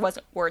 But I knew there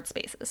wasn't word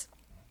spaces.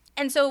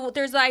 And so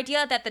there's the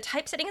idea that the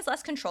typesetting is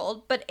less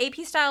controlled, but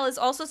AP style is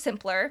also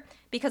simpler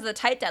because of the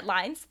tight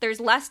deadlines. There's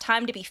less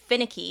time to be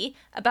finicky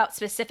about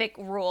specific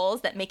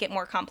rules that make it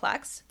more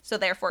complex. So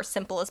therefore,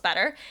 simple is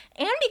better.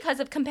 And because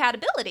of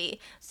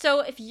compatibility. So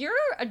if you're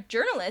a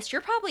journalist,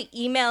 you're probably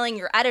emailing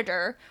your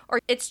editor, or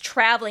it's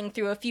traveling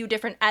through a few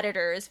different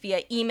editors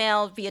via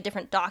email, via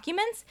different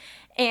documents.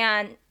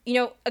 And, you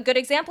know, a good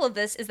example of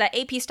this is that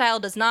AP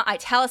style does not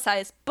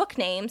italicize book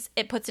names,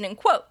 it puts it in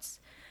quotes.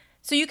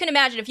 So you can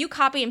imagine if you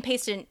copy and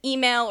pasted an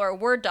email or a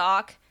Word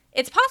doc,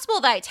 it's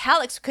possible that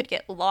italics could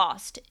get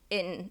lost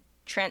in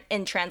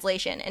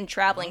translation and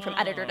traveling from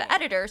editor to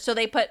editor. So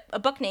they put a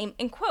book name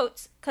in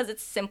quotes because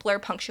it's simpler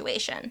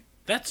punctuation.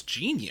 That's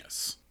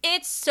genius.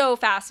 It's so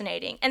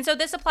fascinating. And so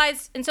this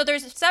applies, and so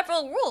there's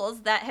several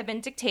rules that have been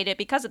dictated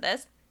because of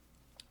this.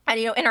 And,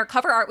 you know, in our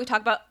cover art, we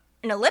talk about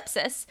an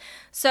ellipsis.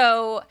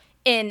 So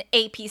in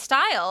AP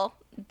style,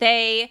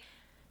 they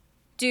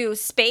do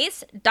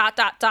space, ...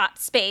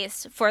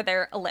 space for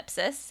their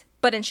ellipsis.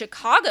 But in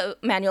Chicago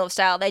Manual of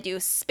Style, they do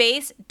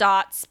space, ...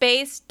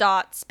 space, ...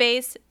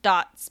 space, ...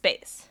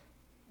 space.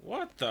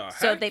 What the heck?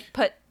 So they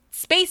put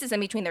spaces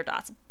in between their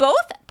dots.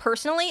 Both,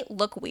 personally,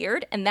 look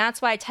weird, and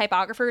that's why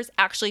typographers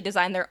actually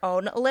design their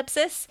own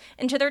ellipsis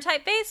into their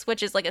typeface,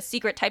 which is like a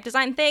secret type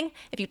design thing.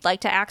 If you'd like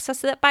to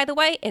access it, by the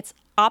way, it's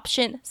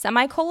Option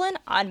semicolon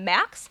on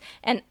Macs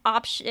and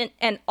Option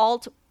and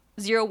Alt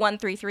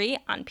 0133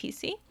 on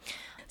PC.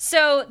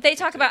 So they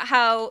talk about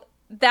how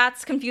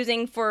that's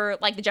confusing for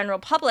like the general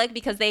public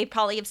because they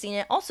probably have seen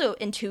it also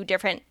in two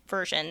different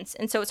versions.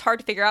 And so it's hard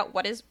to figure out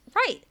what is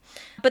right.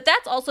 But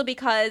that's also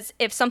because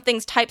if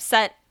something's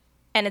typeset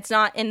and it's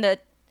not in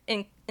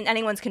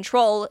anyone's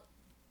control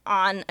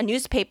on a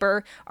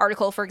newspaper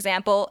article, for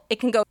example, it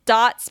can go ...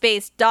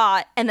 space ...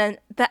 and then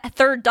the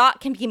third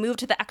dot can be moved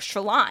to the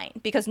extra line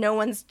because no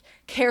one's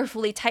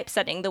carefully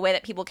typesetting the way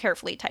that people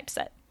carefully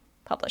typeset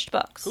published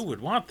books. Who would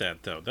want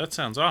that, though? That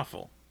sounds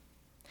awful.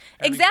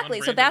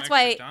 Exactly. So that's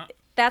why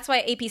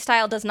AP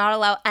style does not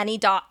allow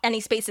any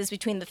spaces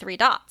between the three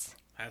dots.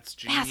 That's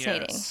genius.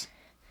 Fascinating.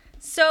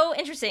 So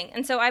interesting.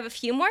 And so I have a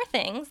few more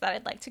things that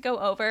I'd like to go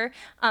over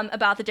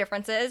about the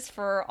differences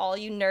for all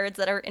you nerds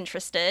that are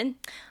interested.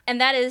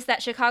 And that is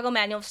that Chicago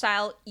Manual of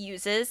Style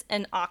uses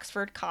an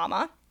Oxford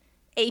comma.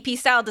 AP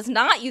style does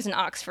not use an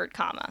Oxford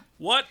comma.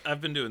 What?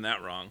 I've been doing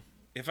that wrong.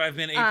 If I've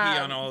been AP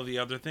on all of the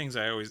other things,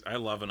 I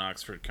love an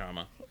Oxford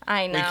comma.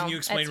 I know. Wait, can you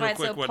explain real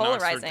quick what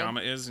polarizing. an Oxford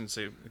comma is in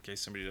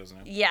case somebody doesn't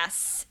know?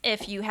 Yes.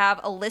 If you have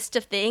a list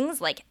of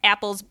things like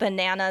apples,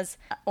 bananas,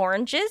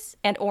 oranges,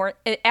 and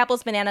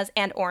apples, bananas,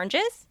 and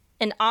oranges,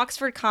 an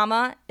Oxford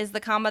comma is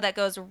the comma that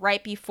goes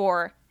right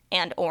before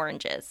and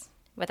oranges.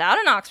 Without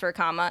an Oxford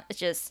comma, it's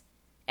just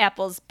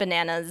apples,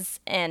 bananas,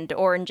 and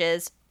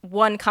oranges,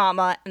 one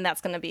comma, and that's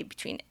going to be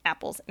between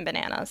apples and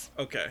bananas.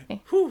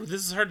 Okay. Whew,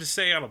 this is hard to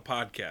say on a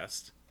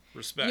podcast.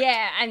 Respect.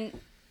 Yeah, and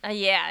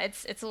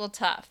it's a little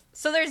tough.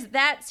 So there's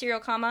that serial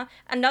comma.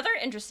 Another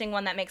interesting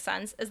one that makes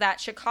sense is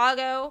that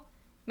Chicago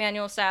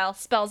Manual Style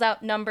spells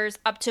out numbers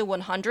up to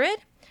 100,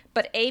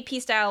 but AP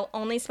Style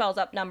only spells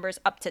out numbers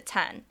up to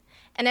 10.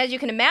 And as you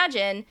can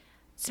imagine,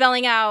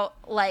 spelling out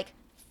like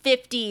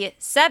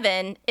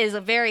 57 is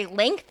a very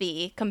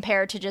lengthy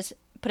compared to just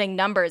putting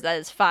numbers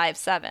as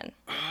 57.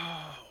 Oh,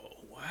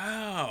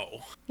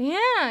 wow.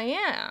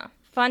 Yeah.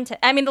 Fun tip.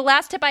 I mean, the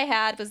last tip I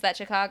had was that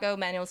Chicago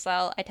Manual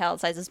Style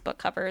italicizes book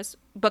covers,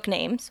 book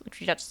names, which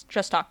we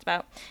just talked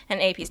about,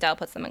 and AP Style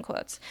puts them in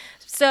quotes.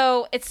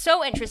 So it's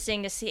so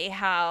interesting to see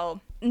how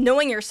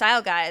knowing your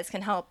style guides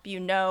can help you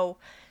know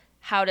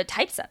how to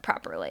typeset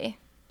properly.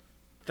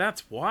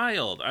 That's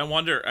wild. I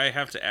wonder, I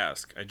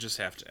just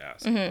have to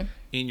ask. Mm-hmm.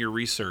 In your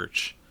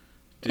research,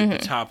 did the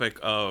topic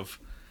of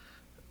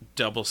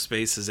double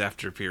spaces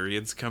after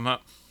periods come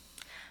up?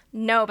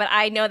 No, but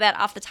I know that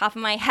off the top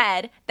of my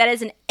head. That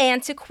is an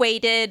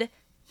antiquated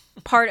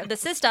part of the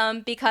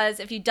system because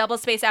if you double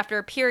space after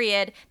a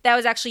period, that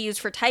was actually used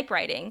for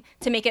typewriting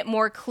to make it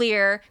more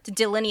clear to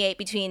delineate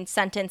between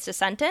sentence to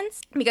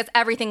sentence because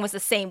everything was the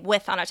same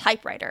width on a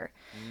typewriter.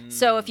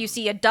 So if you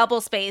see a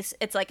double space,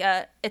 it's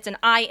an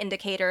eye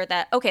indicator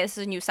that, okay, this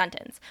is a new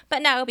sentence.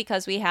 But now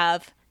because we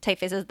have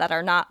typefaces that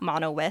are not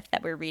mono width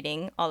that we're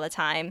reading all the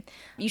time,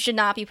 you should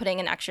not be putting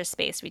an extra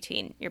space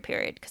between your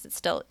period because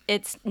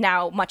it's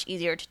now much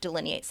easier to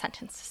delineate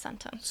sentence to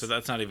sentence. So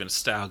that's not even a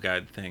style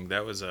guide thing.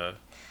 That was a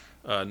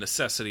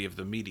necessity of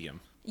the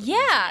medium.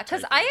 Yeah,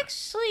 because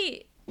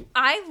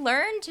I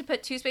learned to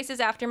put 2 spaces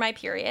after my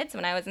periods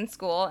when I was in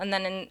school, and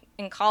then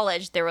in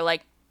college they were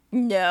like,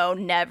 no,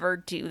 never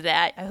do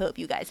that. I hope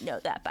you guys know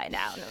that by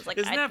now. And I was like,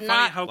 isn't that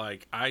funny how,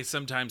 like, I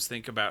sometimes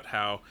think about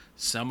how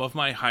some of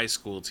my high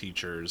school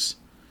teachers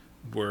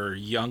were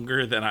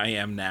younger than I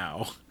am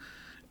now,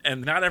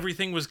 and not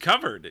everything was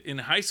covered in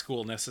high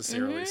school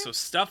necessarily. So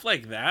stuff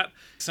like that,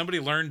 somebody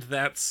learned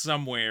that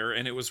somewhere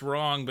and it was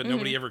wrong, but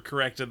nobody ever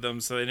corrected them,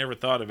 so they never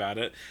thought about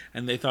it,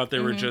 and they thought they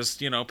were just,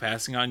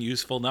 passing on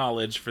useful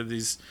knowledge for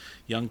these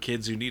young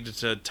kids who needed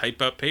to type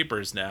up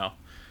papers now.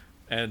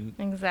 And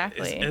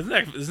exactly. Isn't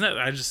that?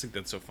 I just think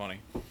that's so funny.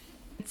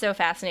 It's so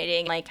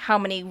fascinating, like how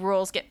many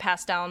rules get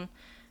passed down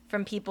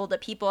from people to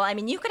people. I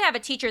mean, you could have a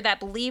teacher that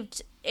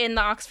believed in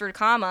the Oxford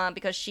comma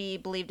because she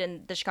believed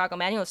in the Chicago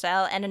manual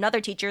style, and another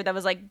teacher that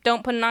was like,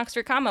 don't put an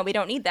Oxford comma, we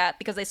don't need that,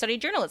 because they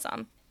studied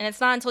journalism. And it's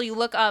not until you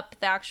look up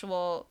the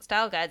actual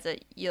style guides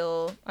that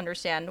you'll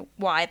understand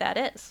why that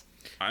is.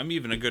 I'm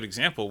even a good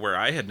example where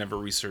I had never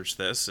researched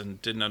this and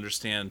didn't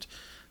understand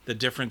the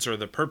difference or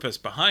the purpose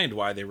behind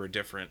why they were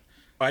different.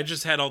 I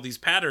just had all these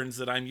patterns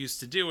that I'm used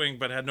to doing,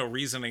 but had no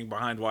reasoning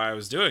behind why I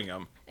was doing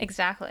them.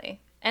 Exactly.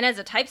 And as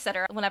a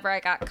typesetter, whenever I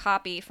got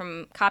copy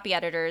from copy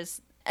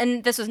editors,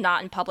 and this was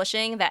not in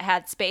publishing, that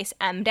had space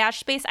M dash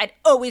space, I'd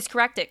always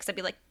correct it because I'd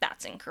be like,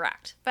 that's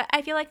incorrect. But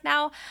I feel like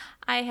now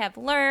I have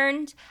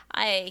learned,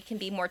 I can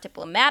be more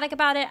diplomatic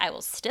about it. I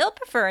will still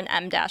prefer an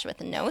M dash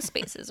with no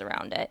spaces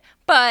around it,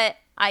 but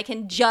I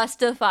can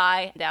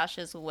justify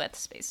dashes with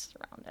spaces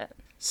around it.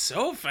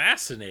 So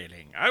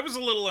fascinating. I was a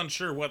little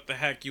unsure what the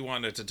heck you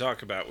wanted to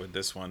talk about with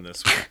this one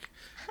this week.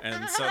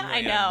 And suddenly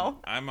I know.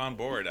 I'm on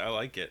board. I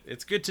like it.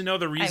 It's good to know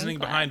the reasoning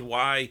behind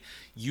why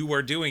you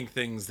are doing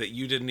things that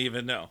you didn't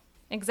even know.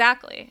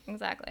 Exactly. And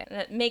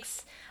it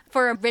makes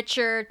for a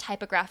richer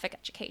typographic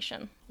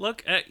education.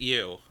 Look at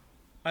you.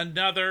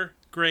 Another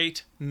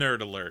great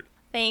nerd alert.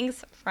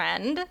 Thanks,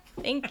 friend.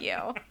 Thank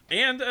you.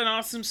 And an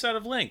awesome set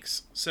of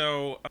links.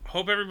 So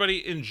hope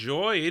everybody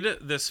enjoyed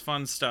this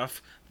fun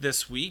stuff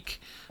this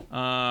week.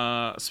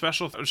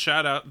 Special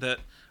shout out that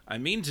I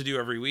mean to do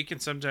every week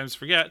and sometimes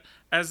forget,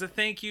 as a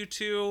thank you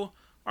to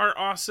our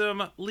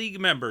awesome League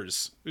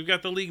members. We've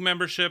got the League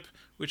membership,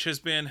 which has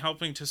been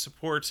helping to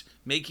support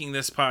making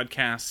this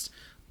podcast,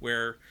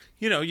 where,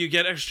 you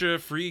get extra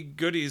free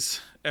goodies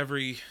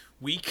every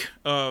week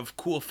of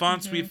cool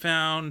fonts we've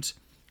found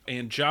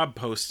and job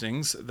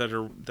postings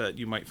that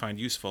you might find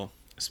useful,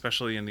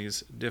 especially in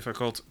these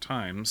difficult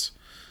times.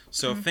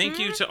 So thank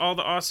you to all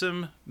the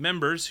awesome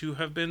members who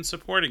have been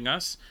supporting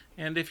us.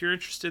 And if you're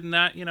interested in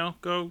that,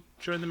 go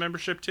join the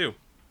membership too.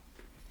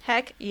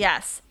 Heck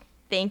yes.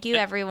 Thank you,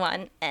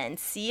 everyone, and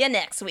see you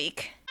next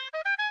week.